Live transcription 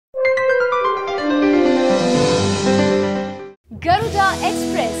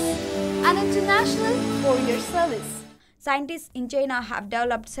Express, an international courier service. Scientists in China have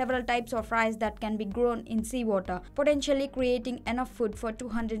developed several types of rice that can be grown in seawater, potentially creating enough food for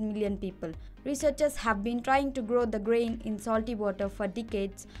 200 million people. Researchers have been trying to grow the grain in salty water for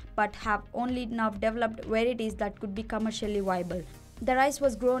decades but have only now developed varieties that could be commercially viable. The rice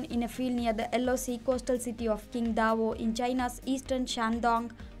was grown in a field near the Yellow Sea coastal city of Qingdao in China's eastern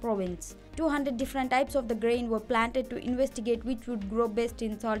Shandong province. 200 different types of the grain were planted to investigate which would grow best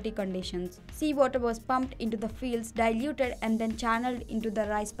in salty conditions. Seawater was pumped into the fields, diluted and then channeled into the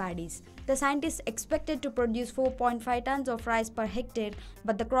rice paddies. The scientists expected to produce 4.5 tons of rice per hectare,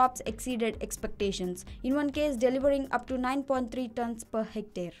 but the crops exceeded expectations, in one case delivering up to 9.3 tons per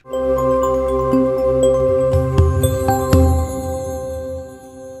hectare.